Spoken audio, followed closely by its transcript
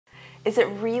Is it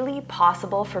really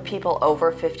possible for people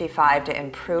over 55 to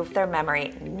improve their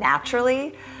memory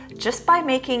naturally just by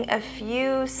making a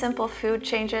few simple food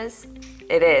changes?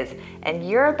 It is, and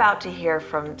you're about to hear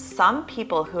from some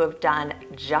people who have done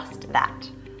just that.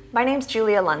 My name's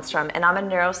Julia Lundstrom, and I'm a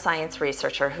neuroscience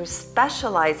researcher who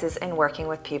specializes in working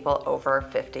with people over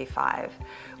 55.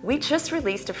 We just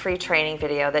released a free training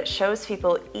video that shows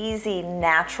people easy,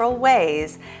 natural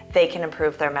ways they can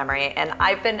improve their memory, and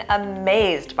I've been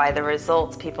amazed by the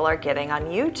results people are getting on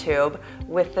YouTube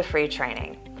with the free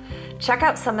training. Check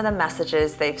out some of the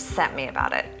messages they've sent me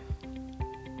about it.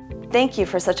 Thank you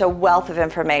for such a wealth of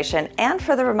information and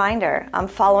for the reminder. I'm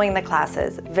following the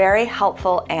classes. Very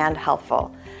helpful and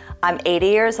helpful. I'm 80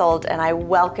 years old and I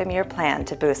welcome your plan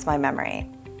to boost my memory.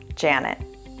 Janet.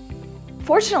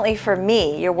 Fortunately for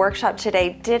me, your workshop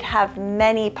today did have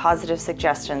many positive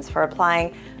suggestions for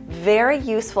applying very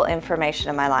useful information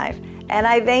in my life, and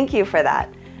I thank you for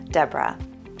that. Deborah.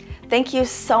 Thank you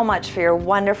so much for your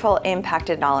wonderful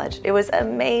impacted knowledge. It was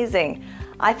amazing.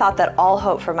 I thought that all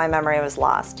hope for my memory was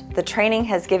lost. The training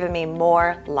has given me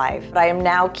more life, but I am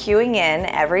now queuing in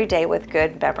every day with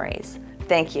good memories.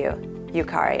 Thank you,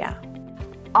 Eukarya.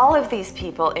 All of these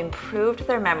people improved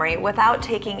their memory without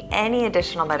taking any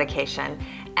additional medication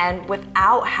and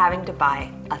without having to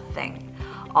buy a thing.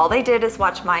 All they did is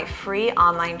watch my free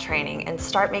online training and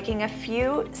start making a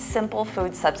few simple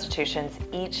food substitutions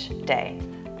each day.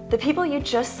 The people you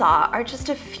just saw are just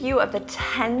a few of the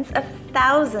tens of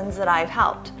thousands that I've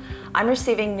helped. I'm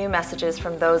receiving new messages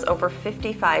from those over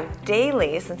 55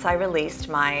 daily since I released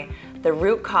The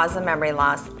Root Cause of Memory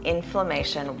Loss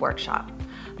Inflammation workshop.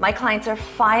 My clients are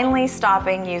finally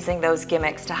stopping using those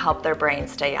gimmicks to help their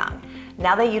brains stay young.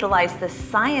 Now they utilize the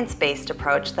science-based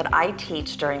approach that I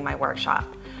teach during my workshop.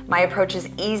 My approach is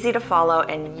easy to follow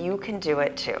and you can do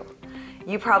it too.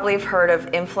 You probably have heard of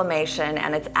inflammation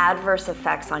and its adverse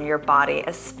effects on your body,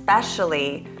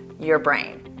 especially your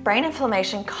brain. Brain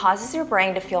inflammation causes your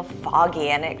brain to feel foggy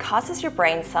and it causes your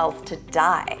brain cells to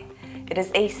die. It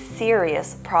is a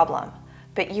serious problem,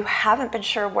 but you haven't been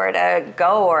sure where to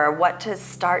go or what to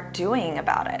start doing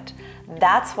about it.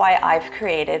 That's why I've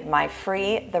created my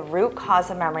free The Root Cause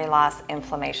of Memory Loss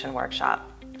Inflammation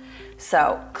workshop.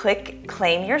 So click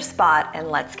Claim Your Spot and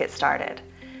let's get started.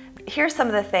 Here's some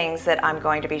of the things that I'm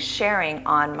going to be sharing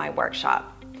on my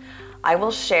workshop. I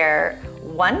will share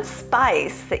one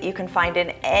spice that you can find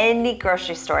in any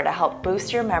grocery store to help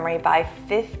boost your memory by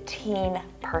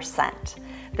 15%.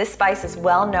 This spice is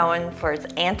well known for its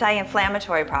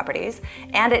anti-inflammatory properties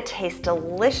and it tastes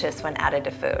delicious when added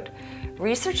to food.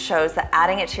 Research shows that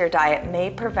adding it to your diet may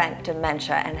prevent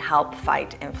dementia and help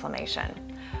fight inflammation.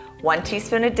 1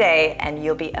 teaspoon a day and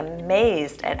you'll be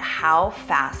amazed at how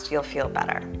fast you'll feel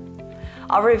better.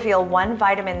 I'll reveal one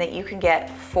vitamin that you can get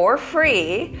for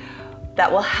free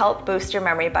that will help boost your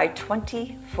memory by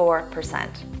 24%.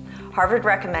 Harvard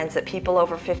recommends that people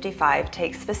over 55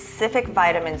 take specific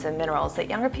vitamins and minerals that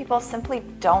younger people simply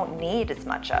don't need as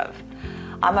much of.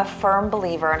 I'm a firm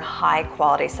believer in high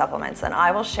quality supplements, and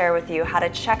I will share with you how to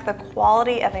check the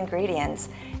quality of ingredients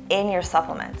in your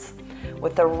supplements.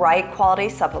 With the right quality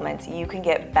supplements, you can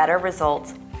get better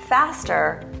results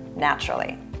faster,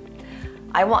 naturally.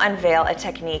 I will unveil a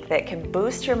technique that can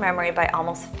boost your memory by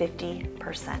almost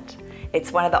 50%.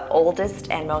 It's one of the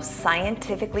oldest and most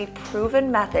scientifically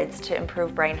proven methods to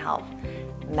improve brain health: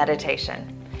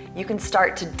 meditation. You can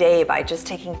start today by just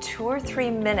taking 2 or 3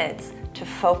 minutes to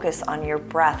focus on your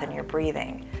breath and your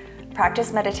breathing.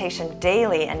 Practice meditation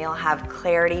daily and you'll have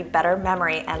clarity, better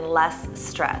memory, and less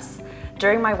stress.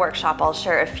 During my workshop, I'll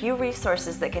share a few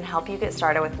resources that can help you get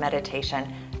started with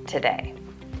meditation today.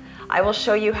 I will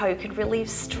show you how you can relieve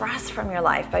stress from your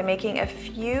life by making a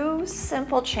few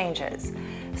simple changes.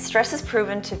 Stress is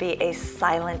proven to be a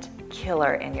silent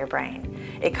killer in your brain.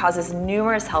 It causes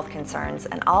numerous health concerns,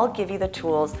 and I'll give you the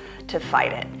tools to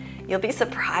fight it. You'll be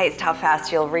surprised how fast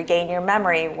you'll regain your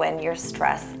memory when your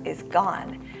stress is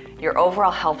gone. Your overall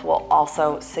health will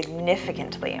also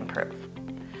significantly improve.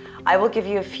 I will give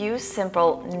you a few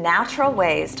simple, natural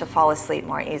ways to fall asleep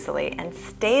more easily and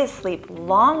stay asleep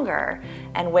longer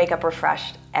and wake up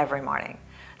refreshed every morning.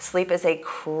 Sleep is a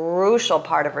crucial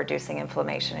part of reducing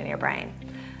inflammation in your brain.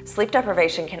 Sleep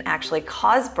deprivation can actually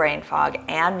cause brain fog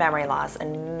and memory loss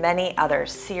and many other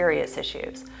serious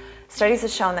issues. Studies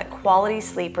have shown that quality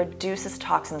sleep reduces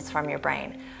toxins from your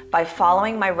brain. By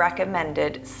following my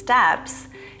recommended steps,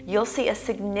 you'll see a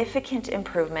significant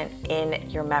improvement in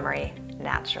your memory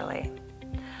naturally.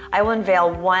 I will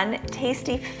unveil one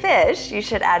tasty fish you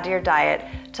should add to your diet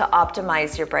to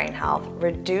optimize your brain health,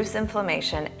 reduce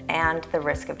inflammation, and the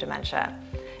risk of dementia.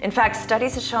 In fact,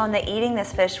 studies have shown that eating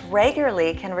this fish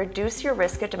regularly can reduce your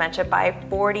risk of dementia by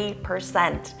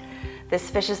 40%.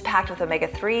 This fish is packed with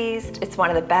omega-3s. It's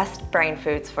one of the best brain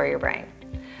foods for your brain.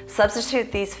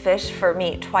 Substitute these fish for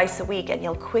meat twice a week and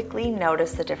you'll quickly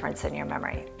notice the difference in your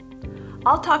memory.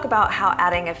 I'll talk about how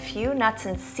adding a few nuts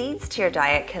and seeds to your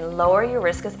diet can lower your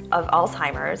risk of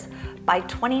Alzheimer's by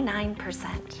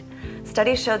 29%.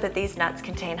 Studies showed that these nuts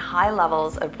contain high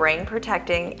levels of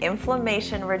brain-protecting,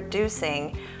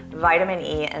 inflammation-reducing vitamin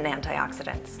E and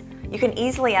antioxidants. You can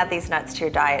easily add these nuts to your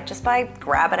diet just by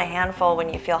grabbing a handful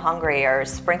when you feel hungry, or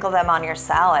sprinkle them on your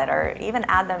salad, or even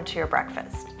add them to your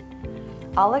breakfast.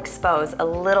 I'll expose a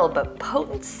little but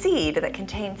potent seed that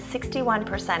contains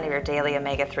 61% of your daily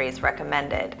omega-3s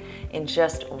recommended in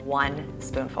just one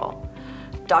spoonful.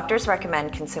 Doctors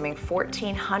recommend consuming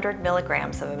 1,400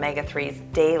 milligrams of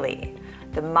omega-3s daily.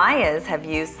 The Mayas have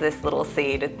used this little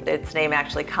seed, its name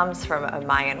actually comes from a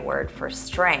Mayan word for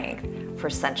strength, for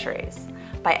centuries.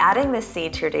 By adding this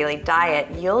seed to your daily diet,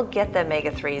 you'll get the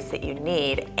omega-3s that you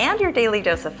need and your daily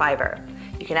dose of fiber.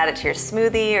 You can add it to your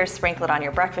smoothie or sprinkle it on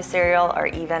your breakfast cereal or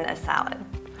even a salad.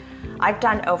 I've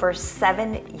done over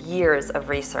 7 years of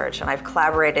research and I've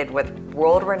collaborated with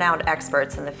world-renowned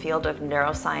experts in the field of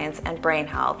neuroscience and brain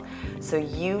health, so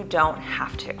you don't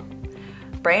have to.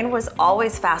 Brain was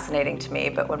always fascinating to me,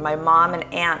 but when my mom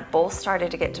and aunt both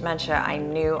started to get dementia, I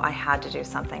knew I had to do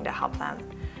something to help them.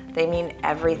 They mean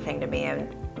everything to me,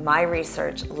 and my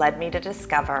research led me to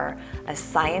discover a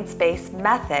science-based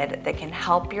method that can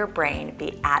help your brain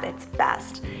be at its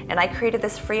best. And I created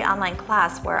this free online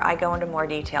class where I go into more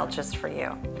detail just for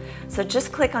you. So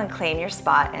just click on Claim Your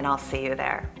Spot and I'll see you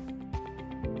there.